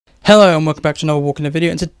Hello and welcome back to another Walking Dead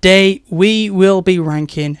video, and today we will be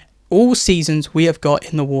ranking all seasons we have got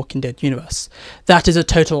in the Walking Dead universe. That is a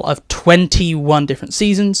total of 21 different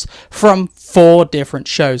seasons from 4 different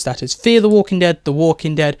shows. That is Fear the Walking Dead, The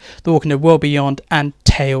Walking Dead, The Walking Dead World Beyond, and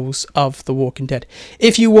Tales of the Walking Dead.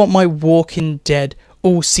 If you want my Walking Dead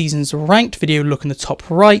all seasons ranked video, look in the top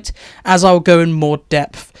right, as I'll go in more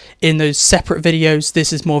depth in those separate videos.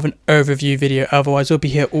 This is more of an overview video, otherwise we'll be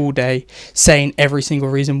here all day saying every single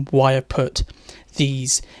reason why I put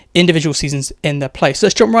these individual seasons in their place. So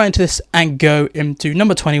let's jump right into this and go into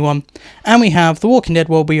number 21, and we have The Walking Dead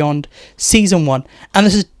World Beyond Season 1, and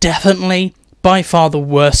this is definitely by far the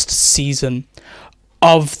worst season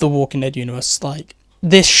of the Walking Dead universe. Like,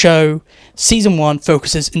 this show, Season 1,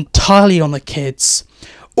 focuses entirely on the kids.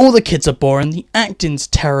 All the kids are boring, the acting's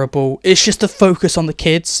terrible, it's just a focus on the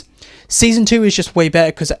kids. Season 2 is just way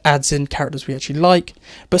better because it adds in characters we actually like,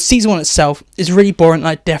 but Season 1 itself is really boring, and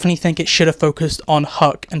I definitely think it should have focused on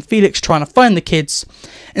Huck and Felix trying to find the kids,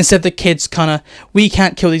 instead of the kids kind of, we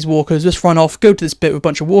can't kill these walkers, let's run off, go to this bit with a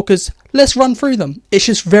bunch of walkers, let's run through them. It's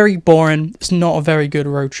just very boring, it's not a very good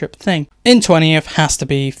road trip thing. In 20th has to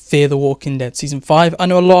be Fear the Walking Dead Season 5. I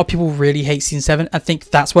know a lot of people really hate Season 7, I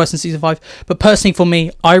think that's worse than Season 5, but personally for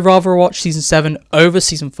me, I rather watch Season 7 over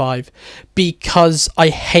Season 5, because I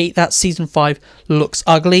hate that Season 5 looks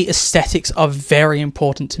ugly. Aesthetics are very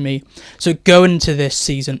important to me. So going into this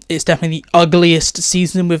season, it's definitely the ugliest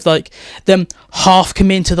season, with like them half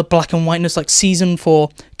committing to the black and whiteness. Like Season 4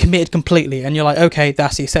 committed completely, and you're like, okay,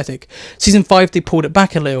 that's the aesthetic. Season 5 they pulled it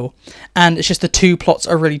back a little, and it's just the two plots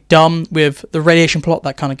are really dumb, with the radiation plot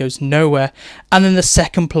that kind of goes nowhere, and then the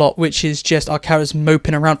second plot, which is just our characters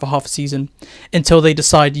moping around for half a season until they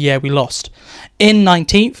decide, yeah, we lost. In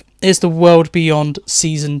 19th is The World Beyond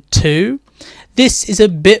Season 2. This is a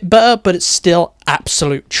bit better, but it's still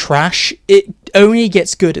absolute trash. It only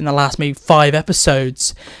gets good in the last maybe 5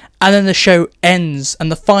 episodes, and then the show ends,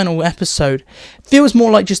 and the final episode feels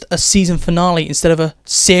more like just a season finale instead of a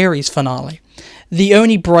series finale. The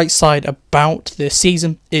only bright side about this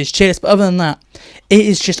season is Chase, but other than that, it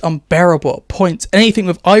is just unbearable at points. Anything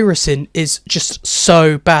with Iris in is just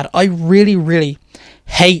so bad. I really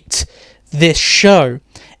hate this show.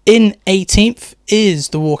 In 18th is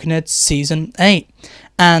The Walking Dead Season 8,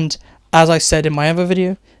 and as I said in my other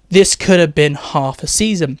video, this could have been half a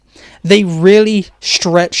season. They really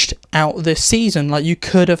stretched out this season. Like, you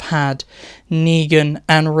could have had Negan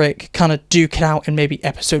and Rick kind of duke it out in maybe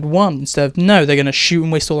episode 1, instead of, no, they're going to shoot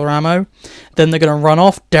and waste all their ammo, then they're going to run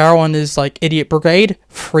off, Daryl and his like idiot brigade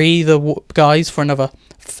free the guys for another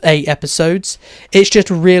 8 episodes. It's just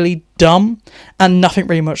really dumb, and nothing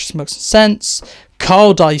really much makes sense.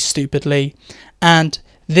 Carl dies stupidly, and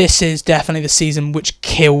this is definitely the season which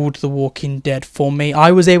killed The Walking Dead for me.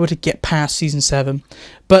 I was able to get past Season 7,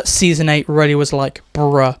 but Season 8 really was like,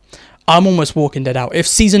 bruh, I'm almost Walking Dead out. If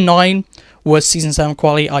Season 9 was Season 7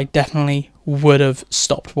 quality, I definitely would have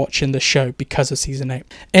stopped watching the show because of Season 8.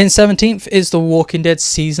 In 17th is The Walking Dead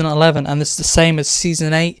Season 11, and this is the same as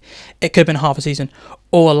Season 8. It could have been half a season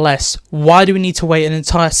or less. Why do we need to wait an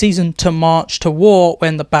entire season to march to war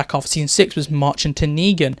when the back half of Season 6 was marching to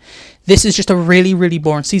Negan? This is just a really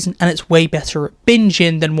boring season, and it's way better at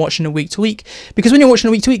binging than watching a week to week, because when you're watching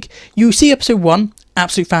a week to week, you see episode 1,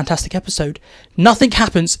 absolute fantastic episode, nothing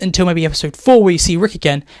happens until maybe episode 4 where you see Rick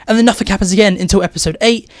again, and then nothing happens again until episode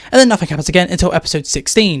 8, and then nothing happens again until episode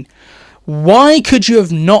 16. Why could you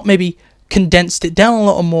have not maybe condensed it down a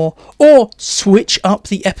lot more, or switch up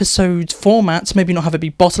the episodes formats, maybe not have it be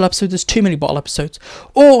bottle episodes, there's too many bottle episodes,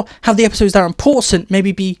 or have the episodes that are important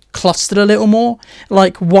maybe be clustered a little more?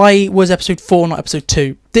 Like, why was episode 4 not episode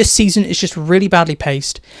 2? This season is just really badly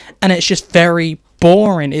paced, and it's just very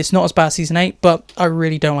boring. It's not as bad as Season 8, but I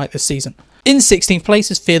really don't like this season. In 16th place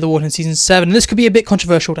is Fear the Walking Dead Season 7, and this could be a bit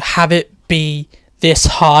controversial to have it be this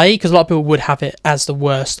high, because a lot of people would have it as the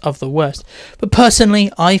worst of the worst, but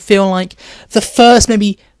personally I feel like the first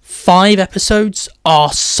maybe 5 episodes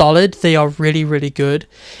are solid. They are really good.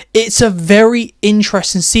 It's a very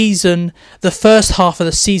interesting season. The first half of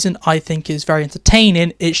the season I think is very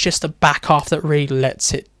entertaining. It's just the back half that really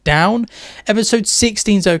lets it down. Episode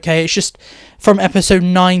 16 is okay. It's just from episode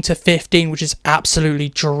 9 to 15, which is absolutely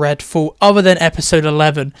dreadful, other than episode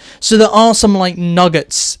 11. So there are some like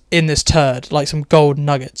nuggets in this turd, like some gold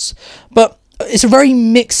nuggets, but it's a very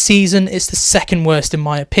mixed season. It's the second worst in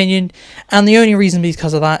my opinion, and the only reason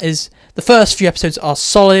because of that is the first few episodes are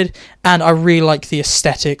solid, and I really like the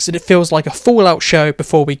aesthetics, and it feels like a Fallout show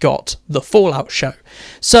before we got the Fallout show.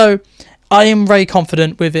 So I am very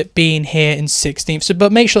confident with it being here in 16th. So,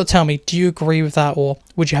 but make sure to tell me, do you agree with that, or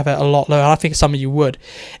would you have it a lot lower? I think some of you would.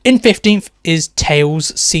 In 15th is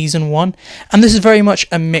Tales Season 1, and this is very much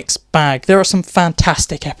a mixed bag. There are some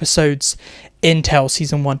fantastic episodes in Tales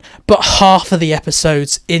Season 1, but half of the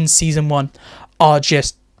episodes in Season 1 are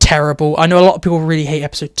just terrible. I know a lot of people really hate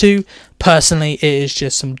episode 2. Personally, it is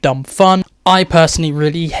just some dumb fun. I personally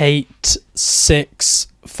really hate 6,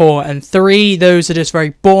 4 and 3. Those are just very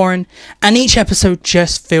boring, and each episode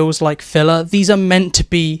just feels like filler. These are meant to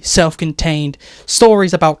be self-contained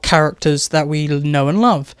stories about characters that we know and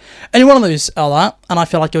love, and one of those are that, and I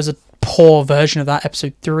feel like it was a poor version of that.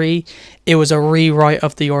 Episode 3, it was a rewrite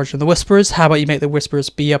of the origin of the Whisperers. How about you make the Whisperers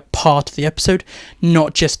be a part of the episode,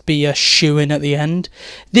 not just be a shoe-in at the end?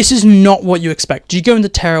 This is not what you expect. You go into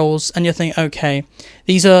Tales and you think, okay,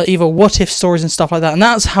 these are either what-if stories and stuff like that, and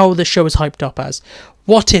that's how the show is hyped up as.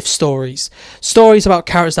 What-if stories. Stories about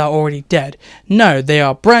characters that are already dead. No, they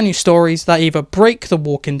are brand new stories that either break the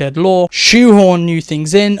Walking Dead lore, shoehorn new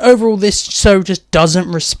things in. Overall, this show just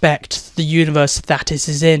doesn't respect the universe that it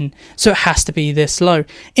is in, so it has to be this low.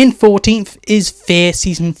 In 14th is Fear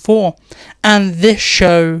Season 4, and this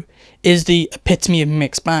show is the epitome of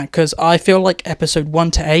mixed bag, because I feel like episode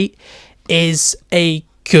 1 to 8 is a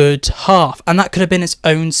good half, and that could have been its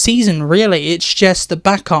own season. Really, it's just the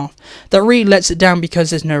back half that really lets it down, because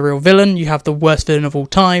there's no real villain. You have the worst villain of all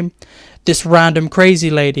time, this random crazy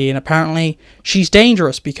lady, and apparently she's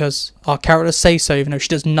dangerous because our characters say so, even though she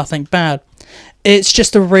does nothing bad. It's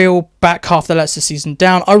just a real back half that lets the season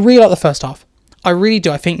down. I really like the first half. I really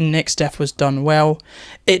do. I think Nick's death was done well.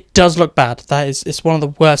 It does look bad. It's one of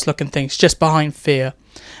the worst looking things, just behind Fear.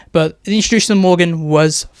 But the introduction of Morgan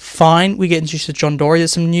was fine. We get introduced to John Dorie.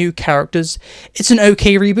 There's some new characters. It's an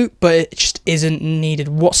okay reboot, but it just isn't needed.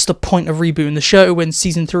 What's the point of rebooting the show when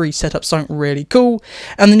Season 3 set up something really cool?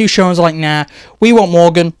 And the new showrunners are like, nah, we want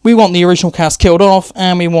Morgan. We want the original cast killed off,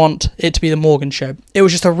 and we want it to be the Morgan show. It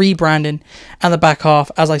was just a rebranding, and the back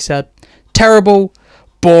half, as I said, terrible,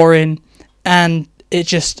 boring, and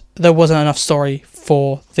there wasn't enough story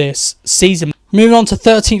for this season. Moving on to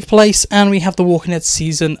 13th place, and we have The Walking Dead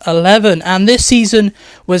Season 11. And this season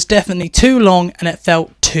was definitely too long, and it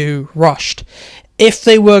felt too rushed. If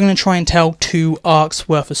they were going to try and tell 2 arcs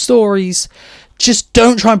worth of stories, just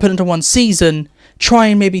don't try and put it into one season. Try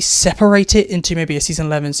and maybe separate it into maybe a Season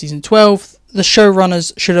 11, Season 12. The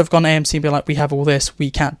showrunners should have gone to AMC and been like, we have all this,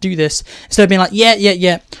 we can't do this. Instead of being like,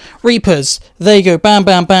 yeah, Reapers, there you go, bam,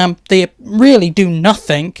 bam, bam. They really do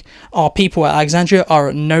nothing. Our people at Alexandria are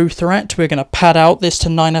at no threat. We're going to pad out this to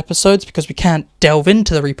 9 episodes because we can't delve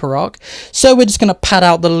into the Reaper arc. So we're just going to pad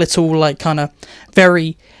out the little, like, kind of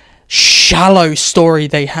very shallow story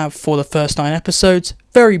they have for the first 9 episodes.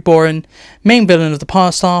 Very boring. Main villain of the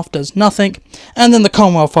past half does nothing. And then the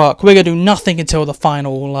Commonwealth arc, we're going to do nothing until the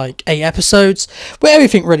final, 8 episodes, where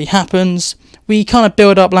everything really happens. We kind of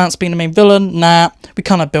build up Lance being the main villain. Nah. We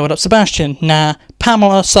kind of build up Sebastian. Nah.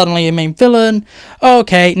 Pamela, suddenly a main villain.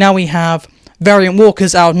 Okay, now we have variant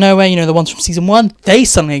walkers out of nowhere, the ones from Season 1, they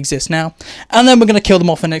suddenly exist now, and then we're going to kill them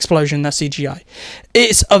off in an explosion. That's CGI.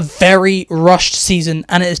 It's a very rushed season,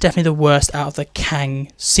 and it is definitely the worst out of the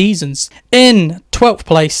Kang seasons. In 12th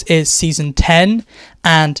place is Season 10,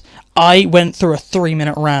 and I went through a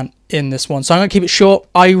 3-minute rant in this one, so I'm going to keep it short.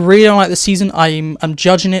 I really don't like this season. I'm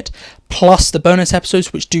judging it, plus the bonus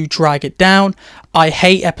episodes, which do drag it down. I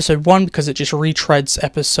hate episode 1 because it just retreads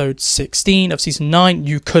episode 16 of Season 9.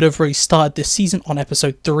 You could have really started this season on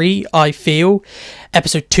episode 3, I feel.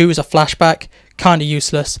 Episode 2 is a flashback, kind of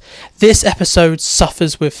useless. This episode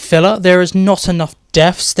suffers with filler. There is not enough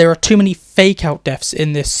deaths. There are too many fake out deaths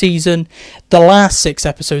in this season. The last 6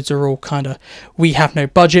 episodes are all kind of, we have no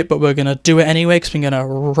budget, but we're going to do it anyway because we're going to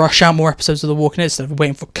rush out more episodes of The Walking Dead instead of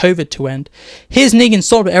waiting for COVID to end. Here's Negan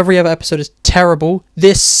Solid, but every other episode is terrible.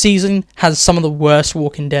 This season has some of the worst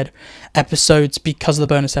Walking Dead episodes because of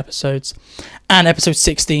the bonus episodes. And episode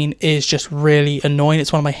 16 is just really annoying.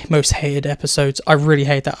 It's one of my most hated episodes. I really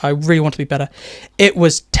hate that. I really want to be better. It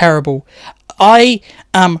was terrible. I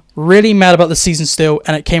am really mad about the season still,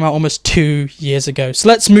 and it came out almost 2 years ago. So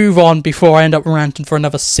let's move on before I end up ranting for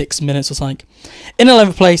another 6 minutes or something. In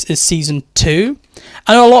 11th place is Season 2.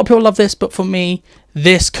 I know a lot of people love this, but for me,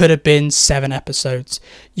 this could have been 7 episodes.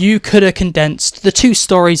 You could have condensed the 2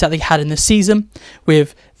 stories that they had in this season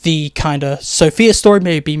with the kind of Sophia story,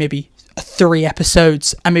 maybe 3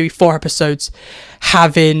 episodes, and maybe 4 episodes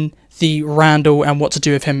having the Randall and what to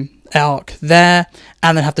do with him arc there,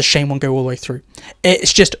 and then have the Shane one go all the way through.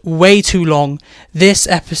 It's just way too long. This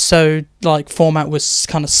episode format was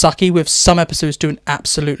kind of sucky, with some episodes doing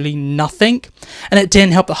absolutely nothing, and it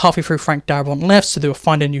didn't help that halfway through Frank Darabont left, so they were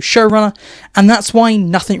finding a new showrunner, and that's why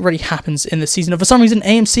nothing really happens in the season. And for some reason,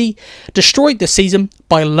 AMC destroyed this season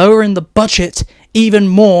by lowering the budget even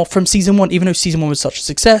more from season 1. Even though season 1 was such a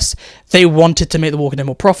success, they wanted to make The Walking Dead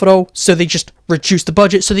more profitable, so they just reduced the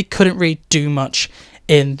budget, so they couldn't really do much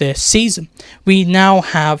in this season. We now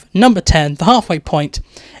have number 10, the halfway point.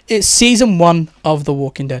 It's season 1 of The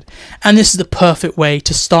Walking Dead, and this is the perfect way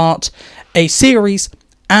to start a series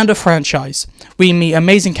and a franchise. We meet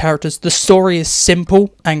amazing characters. The story is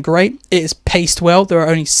simple and great. It is paced well. There are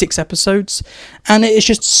only 6 episodes, and it is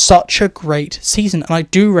just such a great season, and I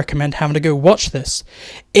do recommend having to go watch this.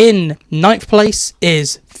 In 9th place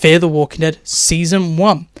is Fear the Walking Dead season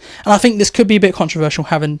 1, and I think this could be a bit controversial,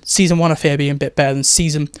 having season 1 of Fear being a bit better than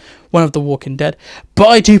season 1 of The Walking Dead, but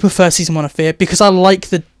I do prefer season 1 of Fear because I like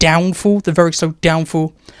the downfall, the very slow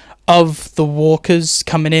downfall of the walkers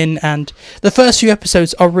coming in, and the first few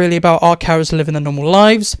episodes are really about our characters living their normal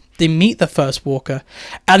lives. They meet the first walker,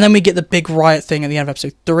 and then we get the big riot thing at the end of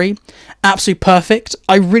episode 3. Absolutely perfect.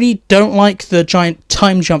 I really don't like the giant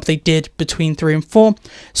time jump they did between 3 and 4,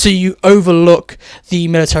 so you overlook the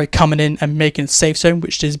military coming in and making a safe zone,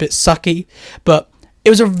 which is a bit sucky, but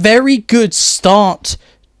it was a very good start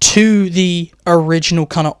to the original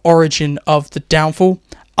kind of origin of the downfall.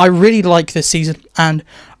 I really like this season, and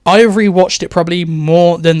I rewatched it probably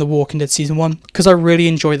more than The Walking Dead season 1 because I really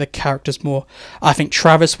enjoy the characters more. I think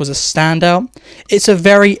Travis was a standout. It's a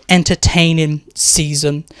very entertaining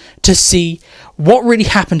season to see what really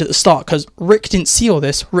happened at the start, because Rick didn't see all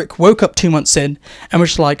this. Rick woke up 2 months in and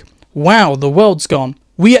was like, wow, the world's gone.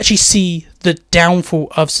 We actually see the downfall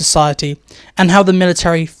of society and how the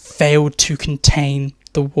military failed to contain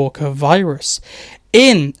the Walker virus.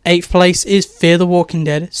 In 8th place is Fear the Walking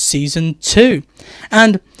Dead season 2,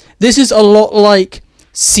 and this is a lot like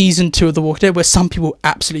season 2 of The Walking Dead, where some people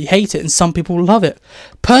absolutely hate it and some people love it.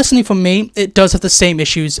 Personally, for me, it does have the same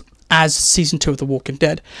issues as season 2 of The Walking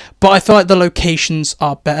Dead, but I feel like the locations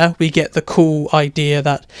are better. We get the cool idea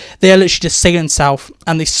that they are literally just sailing south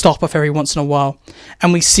and they stop off every once in a while,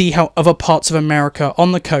 and we see how other parts of America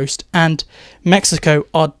on the coast and Mexico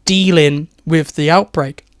are dealing with the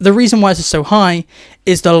outbreak. The reason why this is so high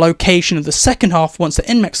is the location of the second half. Once they're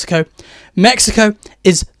in Mexico, Mexico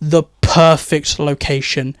is the perfect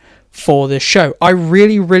location for this show. I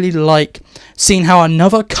really, really like seeing how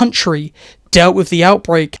another country dealt with the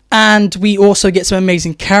outbreak, and we also get some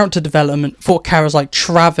amazing character development for characters like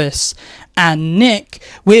Travis and Nick,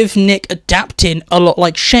 with Nick adapting a lot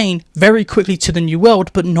like Shane very quickly to the new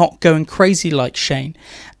world, but not going crazy like Shane.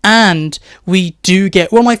 And we do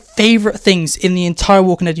get one of my favourite things in the entire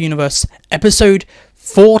Walking Dead universe. Episode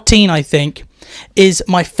 14, I think, is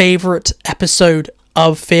my favourite episode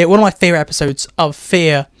of Fear. One of my favourite episodes of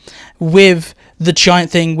Fear, with the giant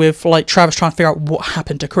thing with Travis trying to figure out what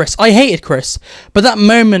happened to Chris. I hated Chris, but that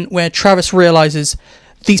moment where Travis realises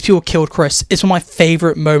these people killed Chris is one of my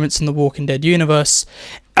favourite moments in the Walking Dead universe.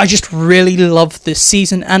 I just really love this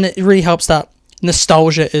season, and it really helps that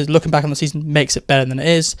nostalgia is looking back on the season makes it better than it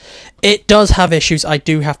is. It does have issues, I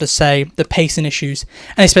do have to say, the pacing issues,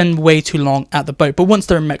 and they spend way too long at the boat. But once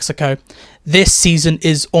they're in Mexico, this season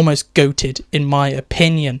is almost goated, in my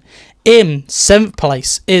opinion. In 7th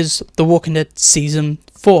place is The Walking Dead season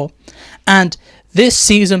 4, and this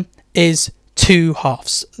season is 2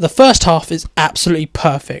 halves. The first half is absolutely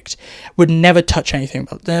perfect. Would never touch anything,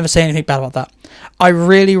 never say anything bad about that. I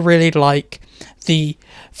really, really like the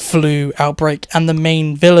flu outbreak, and the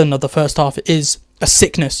main villain of the first half is a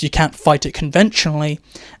sickness. You can't fight it conventionally,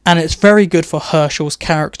 and it's very good for Herschel's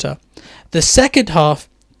character. The second half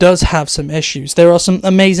does have some issues. There are some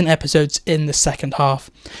amazing episodes in the second half,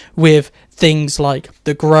 with things like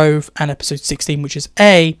The Grove and episode 16, which is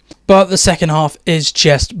A, but the second half is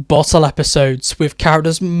just bottle episodes with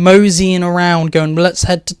characters moseying around going, let's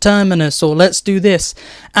head to Terminus, or let's do this,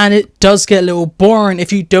 and it does get a little boring.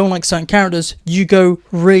 If you don't like certain characters, you go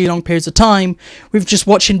really long periods of time with just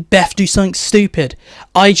watching Beth do something stupid.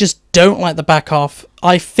 I just don't like the back half.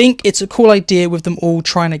 I think it's a cool idea with them all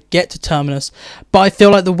trying to get to Terminus, but I feel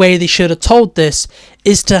like the way they should have told this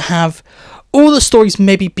is to have all the stories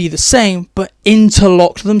maybe be the same, but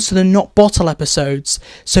interlock them so they're not bottle episodes.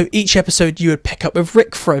 So each episode you would pick up with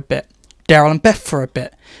Rick for a bit, Daryl and Beth for a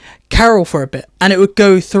bit, Carol for a bit, and it would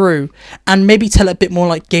go through and maybe tell it a bit more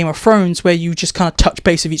like Game of Thrones, where you just kind of touch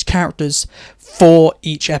base with each characters for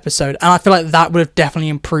each episode. And I feel like that would have definitely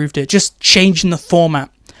improved it, just changing the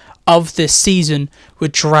format of this season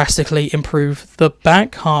would drastically improve the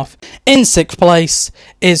back half. In 6th place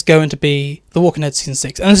is going to be The Walking Dead Season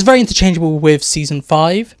 6, and it's very interchangeable with Season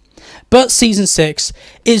 5. But Season 6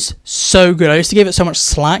 is so good. I used to give it so much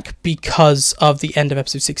slack because of the end of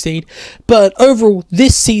Episode 16. But overall,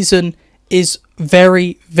 this season is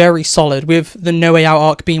very, very solid, with the No Way Out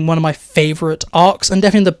arc being one of my favourite arcs, and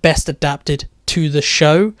definitely the best adapted to the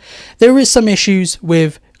show. There is some issues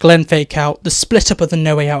with Glenn Fake Out, the split up of the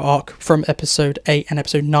No Way Out arc from Episode 8 and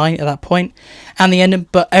Episode 9 at that point, and the ending,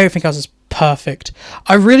 but everything else is perfect.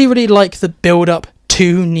 I really, really like the build-up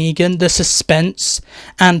to Negan, the suspense,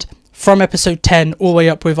 and from Episode 10 all the way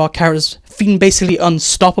up with our characters feeling basically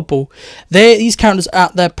unstoppable. These characters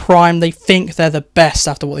at their prime, they think they're the best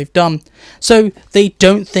after what they've done. So they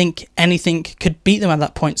don't think anything could beat them at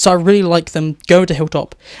that point. So I really like them go to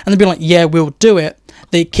Hilltop and they'll be like, yeah, we'll do it.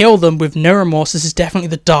 They kill them with no remorse. This is definitely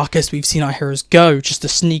the darkest we've seen our heroes go, just to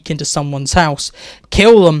sneak into someone's house,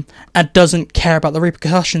 kill them, and doesn't care about the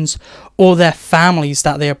repercussions or their families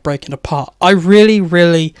that they are breaking apart. I really,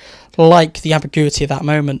 really like the ambiguity of that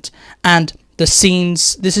moment, and the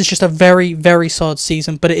scenes. This is just a very, very solid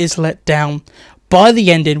season, but it is let down by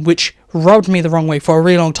the ending, which rubbed me the wrong way for a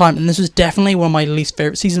really long time, and this was definitely one of my least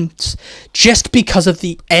favourite seasons just because of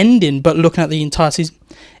the ending. But looking at the entire season,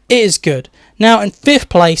 it is good. Now in 5th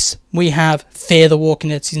place we have Fear the Walking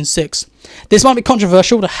Dead Season 6. This might be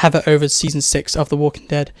controversial to have it over Season 6 of The Walking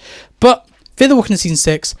Dead, but Fear the Walking Dead Season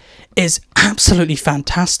 6 is absolutely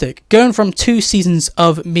fantastic. Going from 2 seasons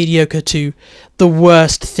of mediocre to the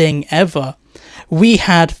worst thing ever, we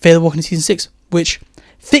had Fear the Walking Dead Season 6, which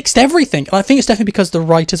fixed everything. And I think it's definitely because the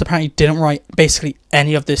writers apparently didn't write basically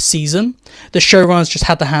any of this season. The showrunners just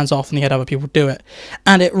had their hands off and they had other people do it.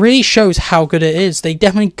 And it really shows how good it is. They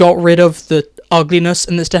definitely got rid of the ugliness,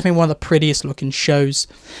 and it's definitely one of the prettiest looking shows.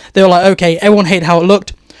 They were like, okay, everyone hated how it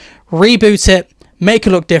looked, reboot it, make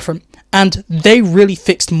it look different. And they really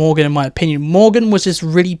fixed Morgan, in my opinion. Morgan was this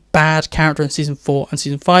really bad character in Season 4 and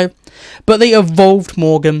Season 5, but they evolved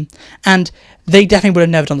Morgan, and they definitely would have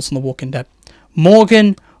never done this on The Walking Dead.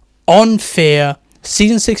 Morgan, on Fear,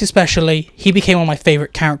 Season 6 especially, he became one of my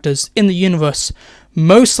favourite characters in the universe,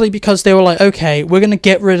 mostly because they were like, okay, we're going to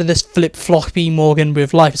get rid of this flip-floppy Morgan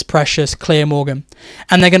with Life is Precious, clear Morgan,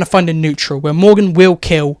 and they're going to find a neutral, where Morgan will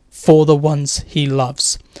kill for the ones he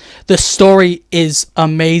loves. The story is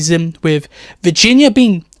amazing, with Virginia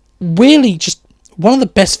being really just one of the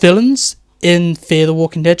best villains in Fear the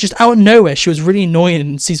Walking Dead. Just out of nowhere, she was really annoying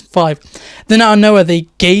in Season 5. Then out of nowhere, they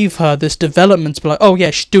gave her this development to be like, oh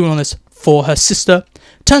yeah, she's doing all this for her sister.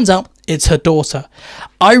 Turns out, it's her daughter.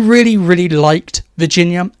 I really, really liked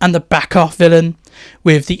Virginia, and the back half villain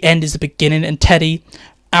with the end is the beginning, and Teddy,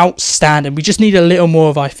 outstanding. We just need a little more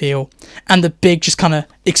of, I feel, and the big just kind of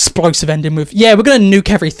explosive ending with, yeah, we're going to nuke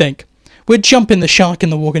everything. We're jumping the shark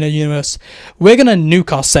in the Walking Dead universe. We're going to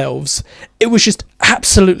nuke ourselves. It was just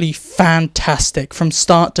absolutely fantastic from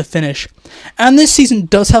start to finish. And this season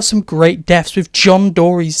does have some great deaths, with John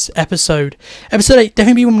Dory's episode. Episode 8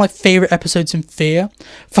 definitely be one of my favourite episodes in Fear,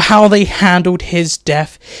 for how they handled his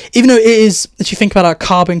death. Even though it is, if you think about it, a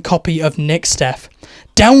carbon copy of Nick's death.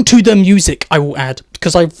 Down to the music, I will add,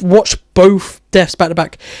 because I've watched both deaths back to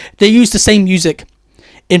back. They use the same music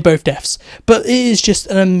in both deaths. But it is just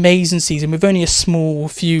an amazing season with only a small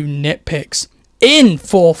few nitpicks. In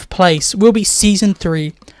 4th place will be Season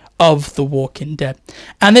 3 of The Walking Dead.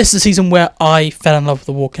 And this is the season where I fell in love with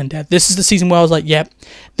The Walking Dead. This is the season where I was like, yep,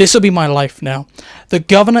 this will be my life now. The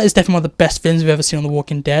Governor is definitely one of the best villains we've ever seen on The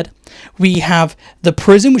Walking Dead. We have the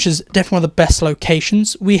prison, which is definitely one of the best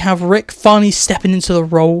locations. We have Rick finally stepping into the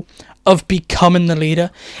role of becoming the leader.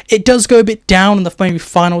 It does go a bit down in the maybe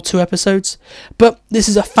final 2 episodes, but this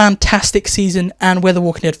is a fantastic season and where The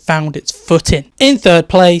Walking Dead found its footing. In 3rd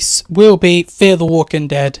place will be Fear the Walking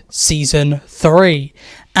Dead Season 3.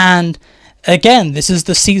 And again, this is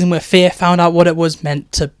the season where Fear found out what it was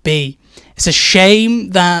meant to be. It's a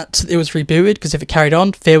shame that it was rebooted, because if it carried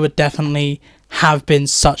on, Fear would definitely have been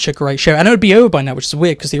such a great show, and it would be over by now, which is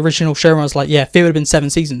weird because the original showrunner was like, yeah, Fear would have been 7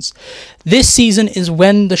 seasons. This season is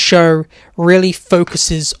when the show really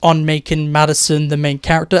focuses on making Madison the main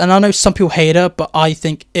character, and I know some people hate her, but I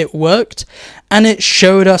think it worked, and it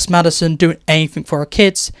showed us Madison doing anything for her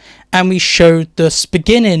kids, and we showed the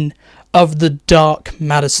beginning of the dark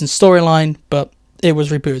Madison storyline, but it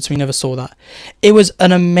was rebooted, so we never saw that. It was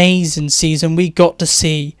an amazing season. We got to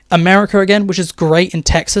see America again, which is great, in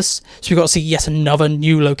Texas, so we got to see yet another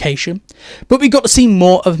new location. But we got to see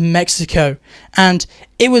more of Mexico, and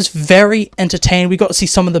it was very entertaining. We got to see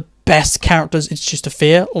some of the best characters introduced to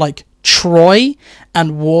Fear, like Troy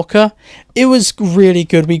and Walker. It was really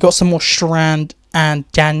good. We got some more Strand and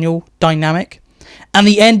Daniel dynamic. And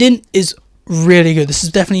the ending is really good. This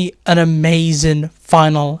is definitely an amazing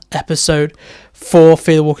final episode for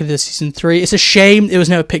Fear the Walking Dead Season 3. It's a shame it was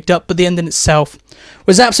never picked up, but the ending itself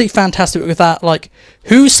was absolutely fantastic with that. Like,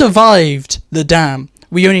 who survived the dam?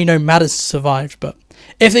 We only know Madison survived, but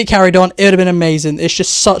if they carried on, it would have been amazing. It's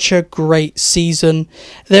just such a great season.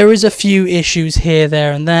 There is a few issues here,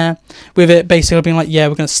 there, and there, with it basically being like, yeah,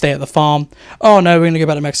 we're going to stay at the farm. Oh no, we're going to go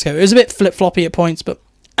back to Mexico. It was a bit flip-floppy at points, but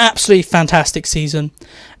absolutely fantastic season.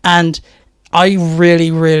 And I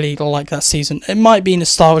really, really like that season. It might be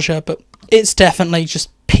nostalgia, but it's definitely just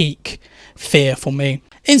peak Fear for me.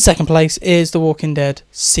 In second place is The Walking Dead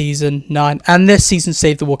Season 9. And this season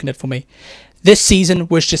saved The Walking Dead for me. This season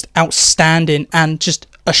was just outstanding and just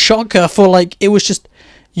a shocker for, like, it was just,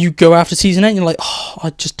 you go after Season 8 and you're like, oh,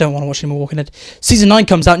 I just don't want to watch any more Walking Dead. Season 9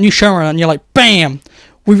 comes out, new showrunner, and you're like, bam!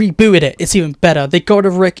 We rebooted it. It's even better. They got rid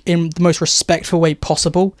of Rick in the most respectful way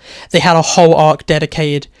possible. They had a whole arc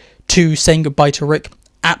dedicated to saying goodbye to Rick.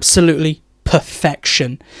 Absolutely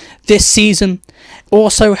perfection. This season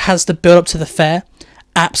also has the build up to the fair.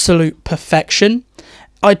 Absolute perfection.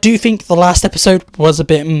 I do think the last episode was a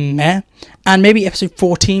bit meh, and maybe episode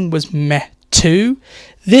 14 was meh too.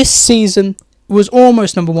 This season was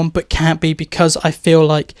almost number one, but can't be, because I feel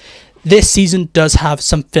like this season does have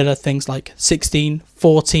some filler things like 16,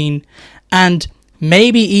 14, and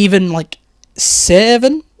maybe even like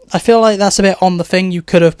 7. I feel like that's a bit on the thing. You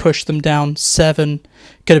could have pushed them down. 7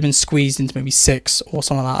 could have been squeezed into maybe 6 or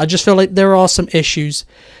something like that. I just feel like there are some issues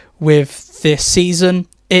with this season.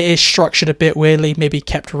 It is structured a bit weirdly, maybe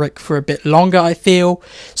kept Rick for a bit longer, I feel.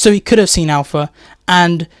 So he could have seen Alpha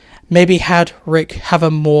and maybe had Rick have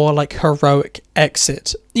a more like heroic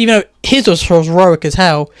exit. Even though his was heroic as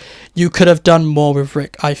hell, you could have done more with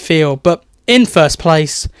Rick, I feel. But in first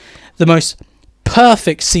place, the most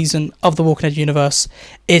perfect season of the Walking Dead universe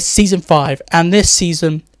is Season 5. And this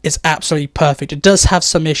season is absolutely perfect. It does have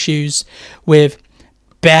some issues with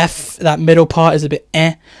Beth. That middle part is a bit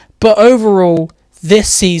eh. But overall, this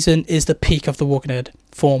season is the peak of The Walking Dead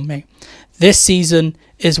for me. This season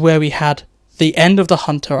is where we had the end of the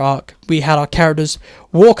Hunter arc. We had our characters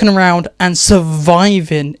walking around and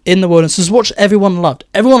surviving in the wilderness. This is what everyone loved.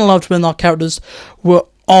 Everyone loved when our characters were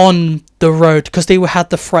on the road, because they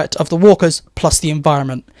had the threat of the walkers plus the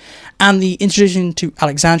environment. And the introduction to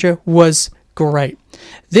Alexandria was great.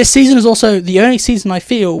 This season is also the only season I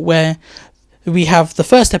feel where we have the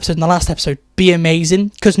first episode and the last episode be amazing,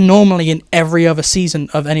 because normally in every other season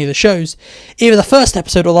of any of the shows, either the first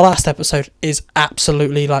episode or the last episode is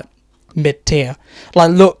absolutely like mid-tier.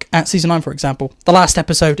 Like, look at Season 9, for example. The last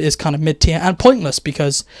episode is kind of mid-tier and pointless,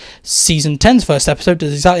 because Season 10's first episode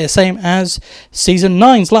is exactly the same as Season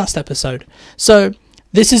 9's last episode. So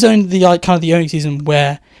this is only the kind of the only season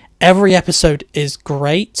where every episode is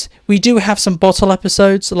great. We do have some bottle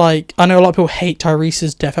episodes, like, I know a lot of people hate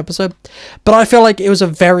Tyrese's death episode, but I feel like it was a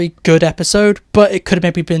very good episode, but it could have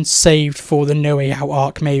maybe been saved for the No Way Out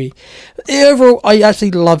arc, maybe. Overall, I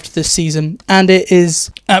actually loved this season, and it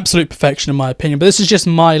is absolute perfection in my opinion, but this is just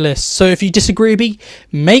my list. So if you disagree with me,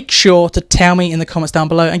 make sure to tell me in the comments down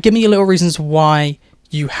below, and give me a little reasons why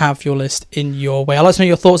you have your list in your way. I'd like to know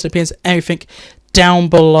your thoughts and opinions, everything down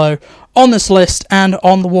below on this list and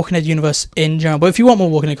on the Walking Dead universe in general. But if you want more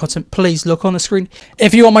Walking Dead content, please look on the screen.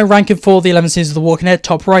 If you want my ranking for the 11 seasons of the Walking Dead,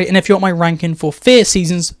 top right, and if you want my ranking for Fear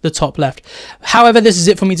seasons, the top left. However, this is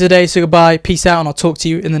it for me today, so goodbye, peace out, and I'll talk to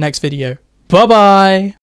you in the next video. Bye bye.